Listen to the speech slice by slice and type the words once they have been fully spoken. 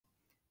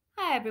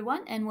Hi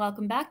everyone, and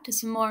welcome back to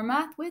some more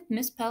math with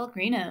Miss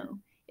Pellegrino.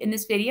 In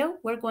this video,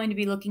 we're going to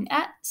be looking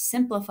at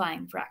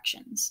simplifying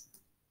fractions.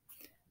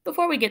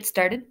 Before we get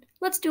started,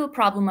 let's do a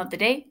problem of the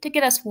day to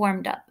get us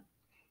warmed up.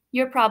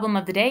 Your problem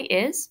of the day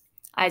is,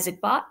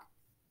 Isaac bought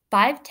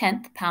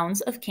 5/10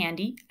 pounds of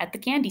candy at the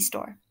candy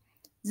store.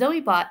 Zoe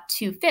bought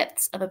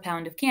 2/5 of a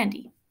pound of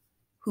candy.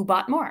 Who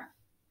bought more?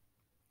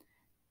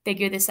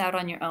 Figure this out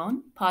on your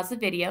own, pause the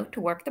video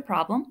to work the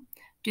problem,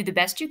 do the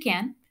best you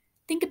can.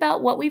 Think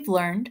about what we've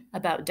learned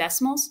about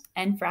decimals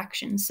and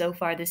fractions so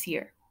far this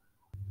year.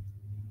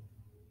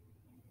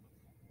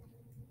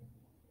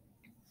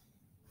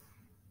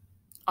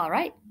 All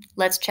right,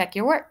 let's check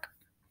your work.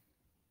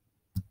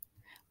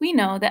 We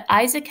know that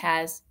Isaac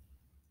has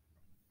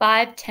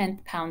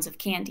 5/10 pounds of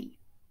candy.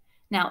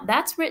 Now,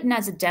 that's written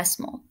as a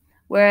decimal,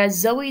 whereas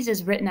Zoe's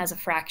is written as a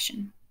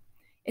fraction.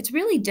 It's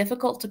really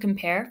difficult to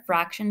compare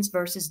fractions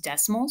versus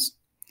decimals,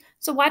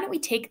 so why don't we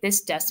take this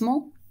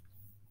decimal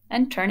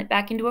and turn it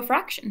back into a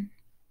fraction?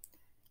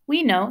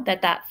 We know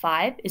that that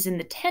 5 is in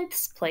the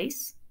tenths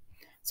place,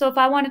 so if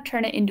I want to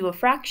turn it into a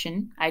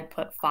fraction, I'd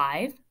put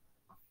 5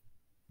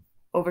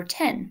 over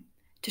 10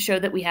 to show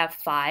that we have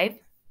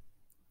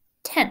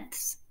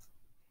 5/10.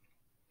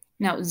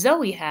 Now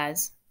Zoe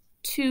has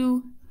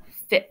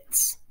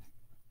 2/5.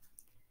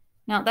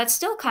 Now that's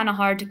still kind of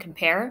hard to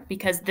compare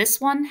because this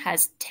one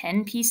has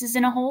 10 pieces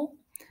in a whole,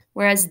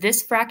 whereas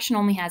this fraction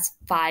only has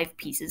 5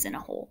 pieces in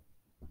a whole.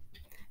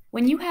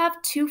 When you have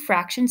two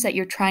fractions that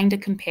you're trying to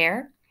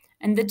compare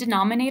and the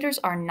denominators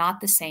are not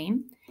the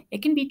same,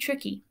 it can be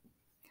tricky.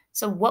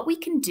 So what we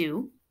can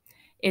do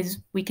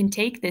is we can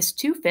take this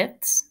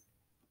 2/5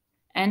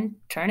 and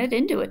turn it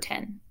into a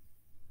 10.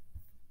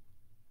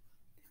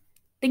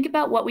 Think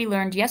about what we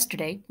learned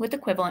yesterday with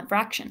equivalent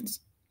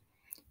fractions.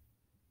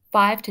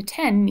 5 to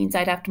 10 means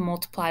I'd have to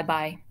multiply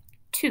by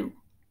 2.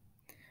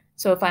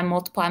 So if I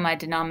multiply my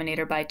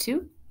denominator by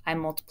 2, I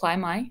multiply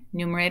my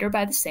numerator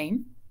by the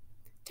same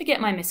to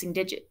get my missing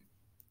digit.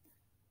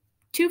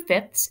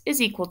 2/5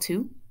 is equal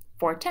to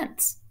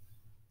 4/10.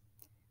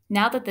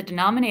 Now that the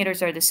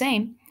denominators are the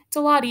same, it's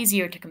a lot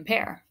easier to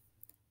compare.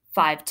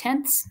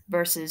 5/10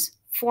 versus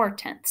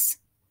 4/10.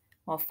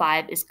 Well,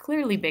 5 is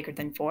clearly bigger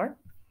than 4,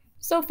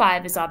 so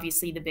 5 is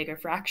obviously the bigger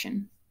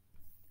fraction.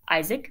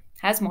 Isaac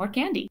has more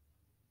candy.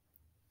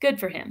 Good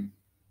for him.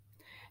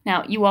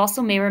 Now, you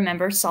also may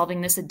remember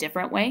solving this a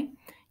different way.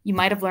 You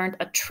might have learned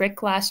a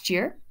trick last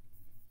year.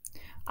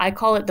 I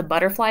call it the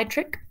butterfly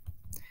trick,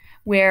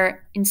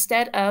 where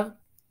instead of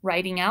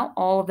writing out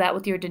all of that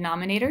with your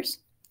denominators,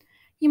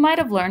 you might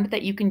have learned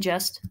that you can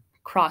just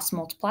cross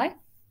multiply.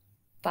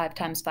 5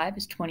 times 5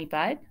 is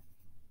 25.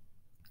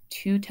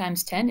 2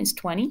 times 10 is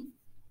 20.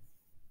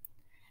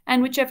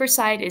 And whichever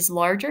side is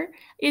larger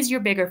is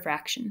your bigger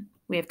fraction.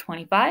 We have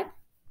 25,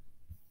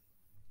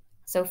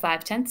 so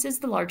 5/10 is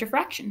the larger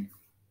fraction.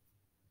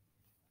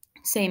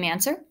 Same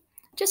answer,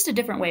 just a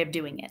different way of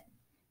doing it.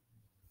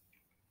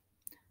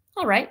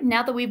 All right,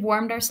 now that we've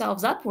warmed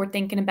ourselves up, we're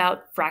thinking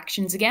about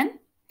fractions again.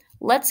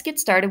 Let's get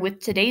started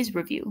with today's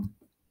review.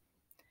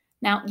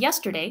 Now,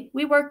 yesterday,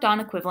 we worked on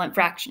equivalent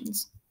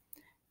fractions.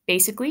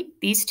 Basically,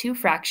 these two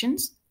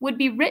fractions would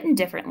be written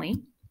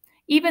differently,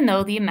 even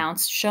though the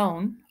amounts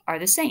shown are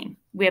the same.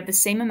 We have the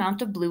same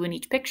amount of blue in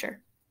each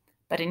picture.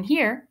 But in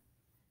here,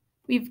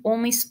 we've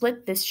only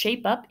split this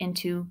shape up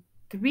into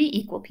 3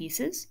 equal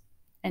pieces,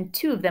 and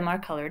 2 of them are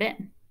colored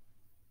in.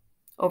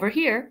 Over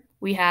here,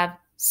 we have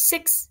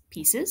 6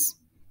 pieces,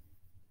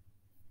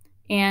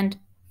 and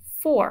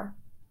 4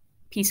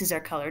 pieces are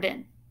colored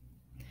in.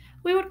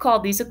 We would call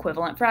these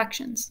equivalent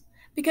fractions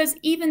because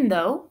even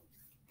though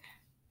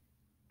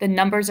the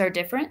numbers are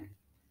different,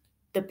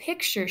 the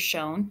pictures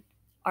shown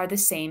are the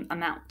same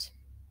amount.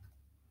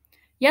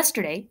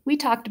 Yesterday, we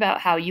talked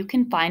about how you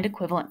can find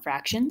equivalent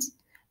fractions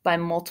by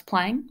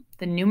multiplying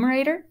the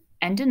numerator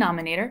and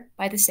denominator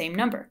by the same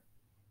number.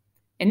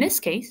 In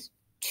this case,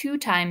 2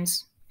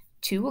 times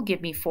 2 will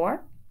give me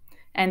 4,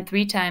 and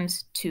 3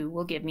 times 2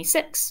 will give me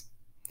 6.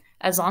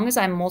 As long as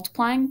I'm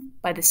multiplying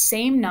by the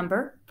same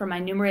number for my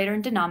numerator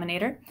and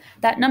denominator,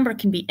 that number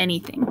can be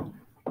anything.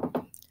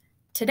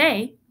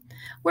 Today,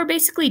 we're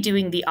basically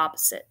doing the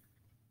opposite.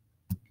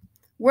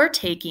 We're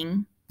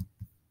taking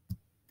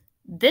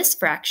this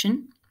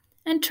fraction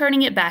and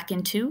turning it back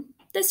into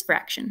this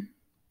fraction.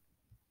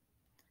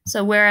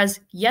 So whereas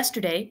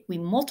yesterday we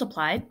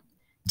multiplied,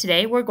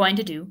 today we're going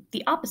to do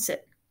the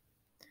opposite.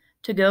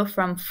 To go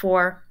from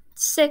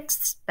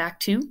 4/6 back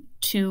to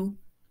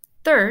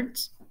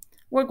 2/3,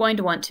 we're going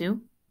to want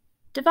to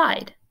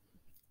divide.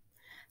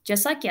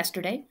 Just like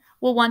yesterday,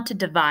 we'll want to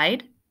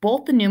divide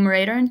both the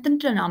numerator and the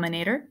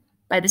denominator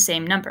by the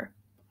same number.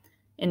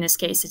 In this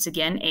case, it's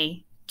again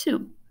a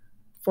 2.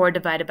 4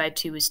 divided by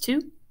 2 is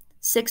 2.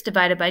 6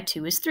 divided by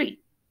 2 is 3.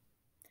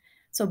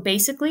 So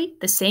basically,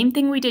 the same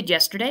thing we did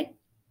yesterday,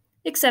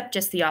 except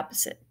just the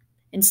opposite.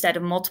 Instead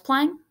of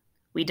multiplying,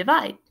 we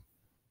divide.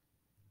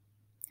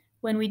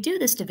 When we do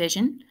this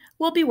division,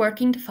 we'll be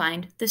working to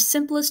find the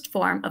simplest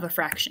form of a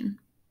fraction.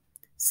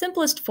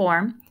 Simplest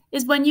form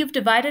is when you've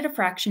divided a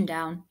fraction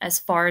down as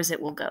far as it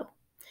will go.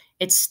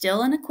 It's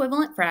still an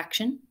equivalent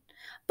fraction,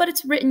 but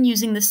it's written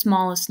using the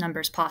smallest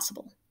numbers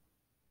possible.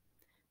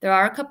 There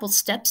are a couple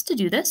steps to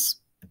do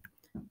this.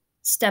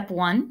 Step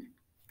 1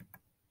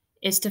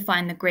 is to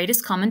find the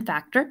greatest common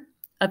factor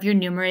of your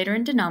numerator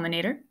and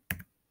denominator,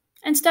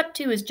 and step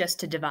 2 is just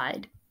to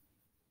divide.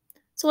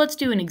 So let's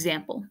do an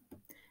example.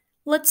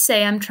 Let's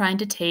say I'm trying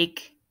to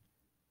take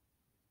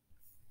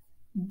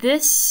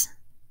this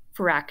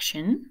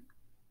fraction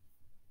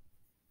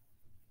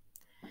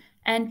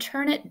and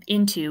turn it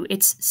into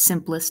its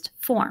simplest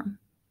form.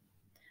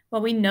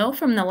 Well, we know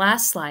from the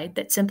last slide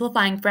that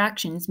simplifying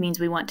fractions means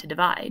we want to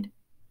divide.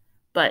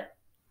 But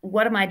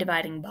what am I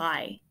dividing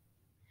by?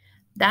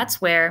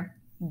 That's where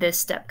this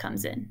step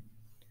comes in.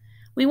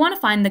 We want to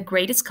find the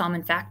greatest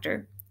common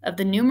factor of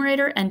the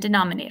numerator and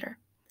denominator,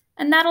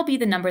 and that'll be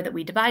the number that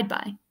we divide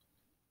by.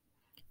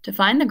 To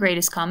find the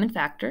greatest common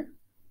factor,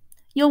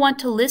 you'll want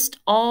to list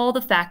all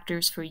the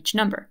factors for each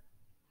number.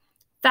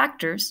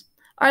 Factors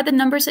are the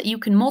numbers that you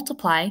can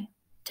multiply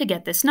to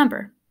get this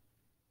number.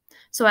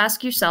 So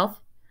ask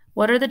yourself,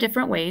 what are the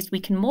different ways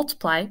we can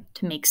multiply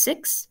to make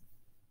 6?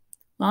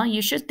 Well,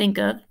 you should think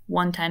of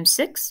 1 times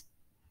 6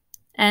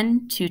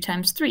 and 2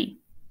 times 3.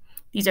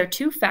 These are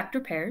two factor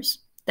pairs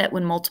that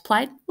when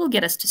multiplied will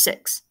get us to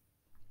 6.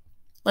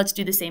 Let's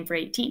do the same for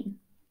 18.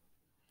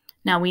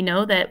 Now we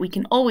know that we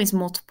can always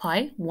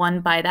multiply 1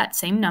 by that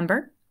same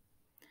number.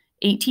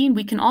 18,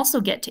 we can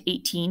also get to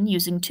 18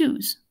 using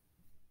 2's.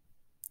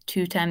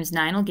 2 times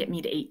 9 will get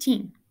me to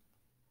 18.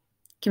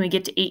 Can we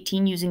get to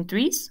 18 using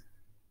 3's?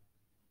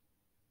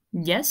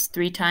 Yes,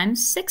 3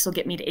 times 6 will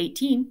get me to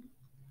 18.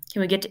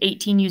 Can we get to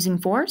 18 using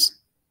 4's?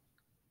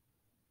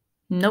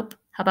 Nope.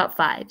 How about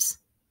 5's?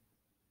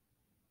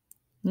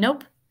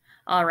 Nope.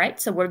 All right,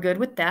 so we're good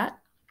with that.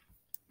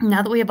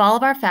 Now that we have all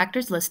of our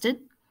factors listed,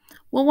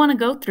 we'll want to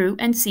go through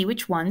and see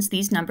which ones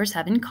these numbers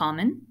have in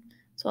common.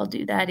 So I'll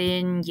do that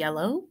in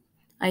yellow.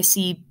 I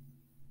see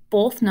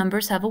both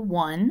numbers have a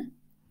 1.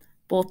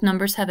 Both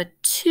numbers have a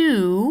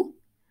 2.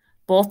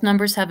 Both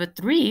numbers have a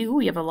 3. Ooh,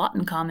 we have a lot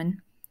in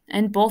common.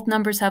 And both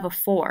numbers have a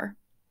 4.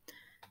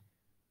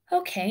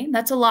 Okay,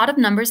 that's a lot of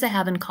numbers they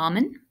have in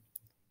common,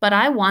 but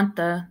I want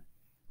the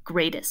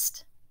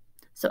greatest.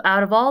 So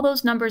out of all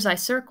those numbers I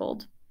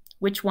circled,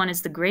 which one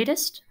is the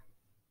greatest?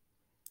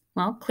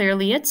 Well,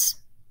 clearly it's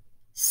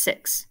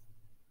 6.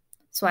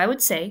 So I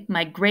would say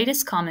my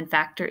greatest common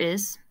factor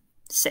is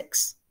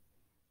 6.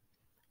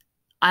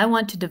 I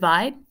want to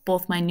divide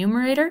both my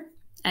numerator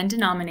and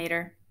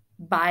denominator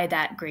by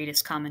that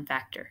greatest common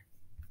factor.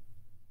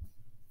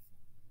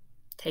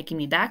 Taking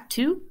me back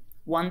to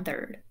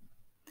 1/3.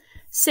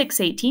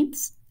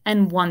 6/18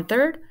 and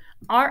 1/3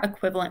 are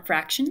equivalent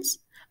fractions,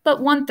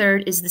 but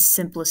 1/3 is the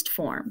simplest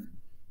form.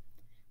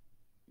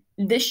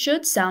 This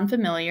should sound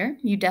familiar.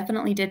 You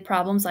definitely did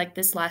problems like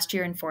this last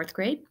year in 4th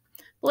grade.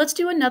 But let's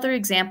do another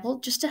example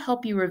just to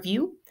help you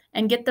review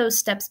and get those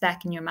steps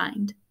back in your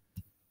mind.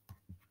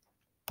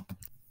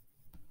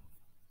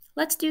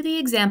 Let's do the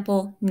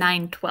example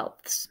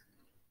 9/12.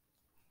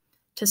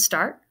 To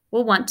start,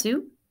 we'll want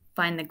to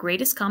find the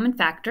greatest common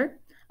factor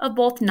of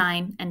both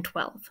 9 and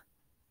 12.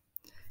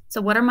 So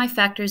what are my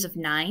factors of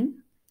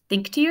 9?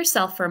 Think to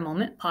yourself for a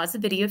moment, pause the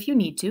video if you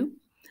need to.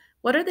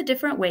 What are the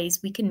different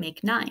ways we can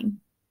make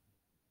 9?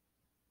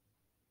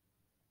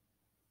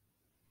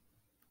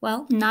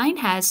 Well, 9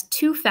 has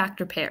 2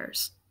 factor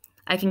pairs.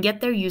 I can get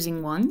there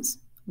using 1's.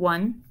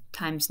 1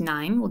 times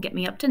 9 will get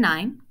me up to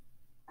 9.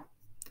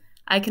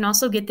 I can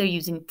also get there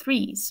using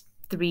 3's.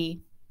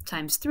 3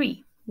 times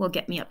 3 will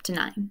get me up to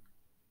 9.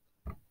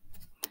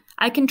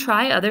 I can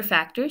try other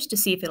factors to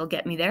see if it'll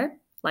get me there,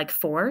 like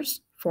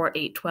 4's. 4,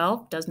 8,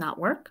 12 does not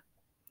work.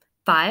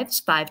 5's,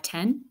 5,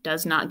 10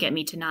 does not get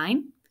me to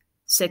 9.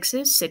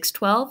 6's, 6,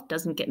 12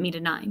 doesn't get me to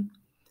 9.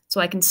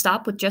 So I can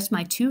stop with just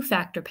my 2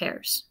 factor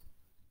pairs.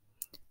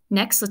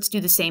 Next, let's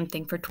do the same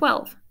thing for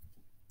 12.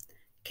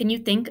 Can you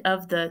think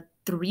of the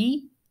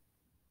 3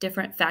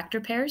 different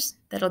factor pairs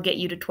that'll get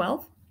you to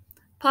 12?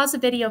 Pause the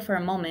video for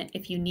a moment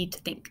if you need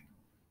to think.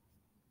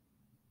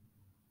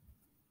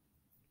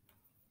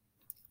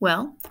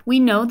 Well, we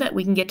know that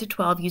we can get to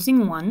 12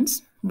 using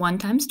 1's. 1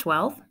 times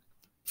 12.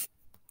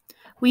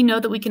 We know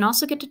that we can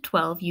also get to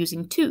 12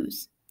 using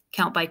 2's.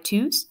 Count by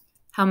 2's.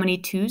 How many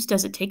 2's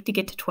does it take to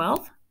get to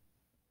 12?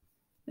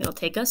 It'll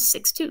take us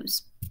 6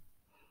 2's.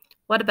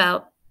 What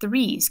about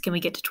 3's? Can we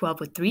get to 12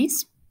 with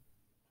 3's?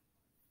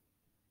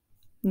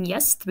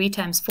 Yes, 3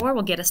 times 4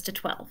 will get us to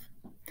 12.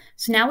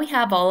 So now we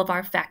have all of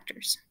our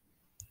factors.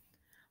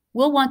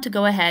 We'll want to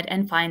go ahead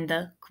and find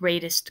the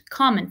greatest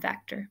common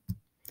factor.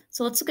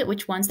 So let's look at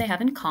which ones they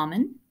have in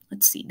common.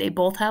 Let's see, they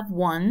both have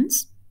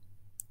 1's.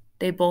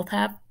 They both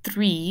have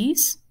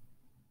 3's,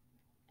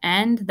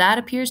 and that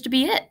appears to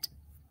be it.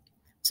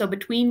 So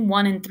between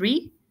 1 and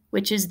 3,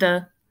 which is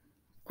the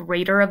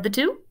greater of the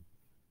two?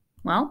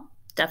 Well,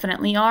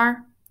 definitely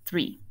our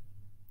 3.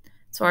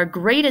 So our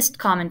greatest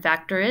common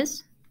factor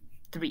is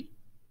 3.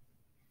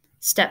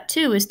 Step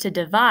 2 is to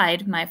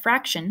divide my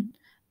fraction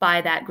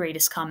by that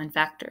greatest common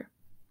factor.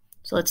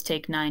 So let's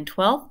take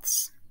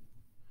 9/12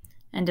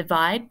 and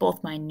divide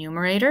both my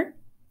numerator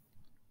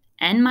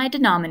and my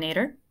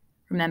denominator,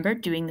 remember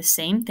doing the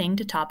same thing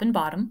to top and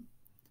bottom,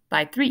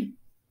 by 3,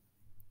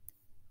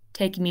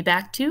 taking me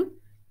back to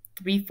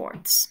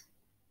 3/4.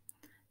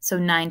 So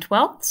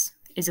 9/12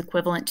 is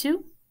equivalent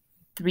to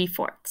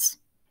 3/4.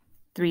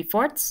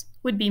 3/4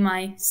 would be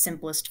my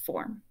simplest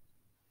form.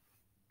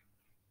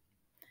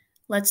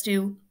 Let's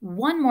do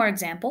one more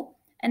example,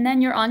 and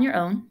then you're on your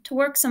own to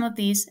work some of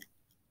these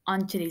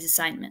on today's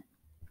assignment.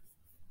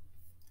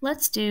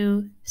 Let's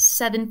do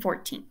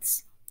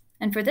 7/14.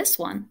 And for this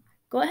one,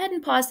 go ahead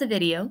and pause the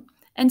video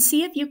and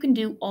see if you can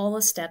do all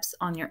the steps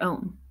on your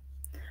own.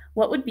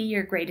 What would be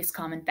your greatest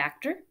common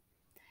factor?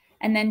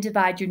 And then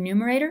divide your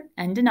numerator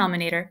and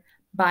denominator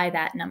by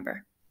that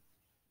number.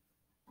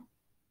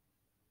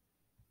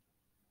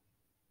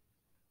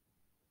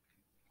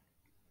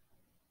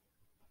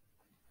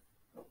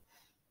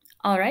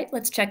 All right,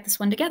 let's check this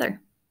one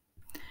together.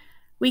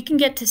 We can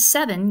get to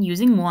 7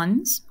 using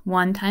ones,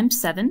 1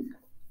 times 7.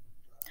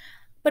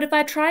 But if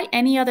I try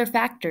any other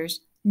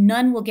factors,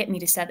 none will get me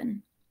to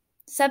 7.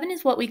 7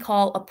 is what we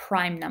call a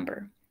prime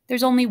number.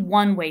 There's only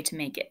one way to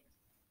make it.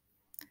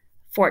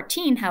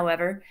 14,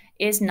 however,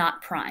 is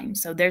not prime,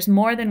 so there's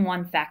more than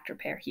one factor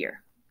pair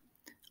here.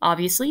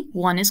 Obviously,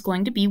 1 is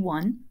going to be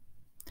 1.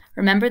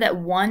 Remember that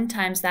 1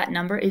 times that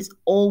number is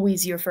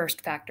always your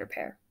first factor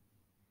pair.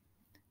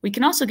 We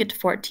can also get to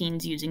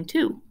 14s using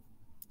 2.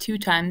 2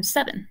 times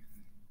 7.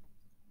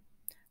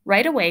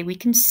 Right away, we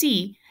can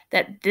see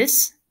that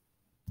these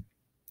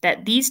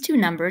two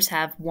numbers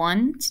have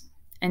 1s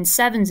and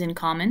 7s in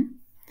common,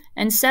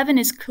 and 7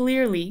 is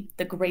clearly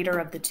the greater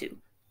of the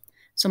two.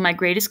 So my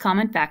greatest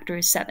common factor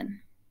is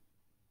 7.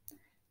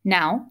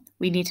 Now,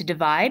 we need to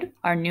divide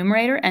our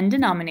numerator and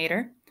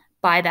denominator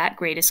by that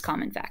greatest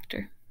common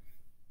factor.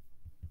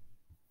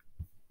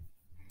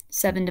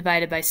 7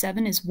 divided by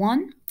 7 is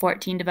 1.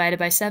 14 divided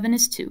by 7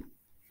 is 2.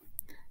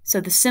 So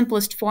the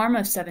simplest form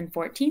of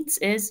 7/14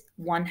 is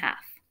 1/2.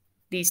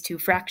 These two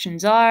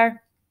fractions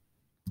are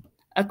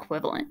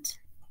equivalent.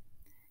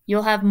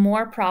 You'll have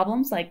more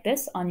problems like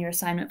this on your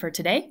assignment for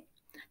today.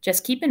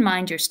 Just keep in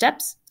mind your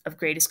steps of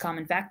greatest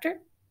common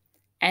factor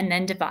and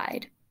then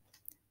divide.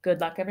 Good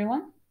luck,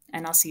 everyone,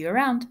 and I'll see you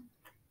around.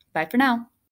 Bye for now.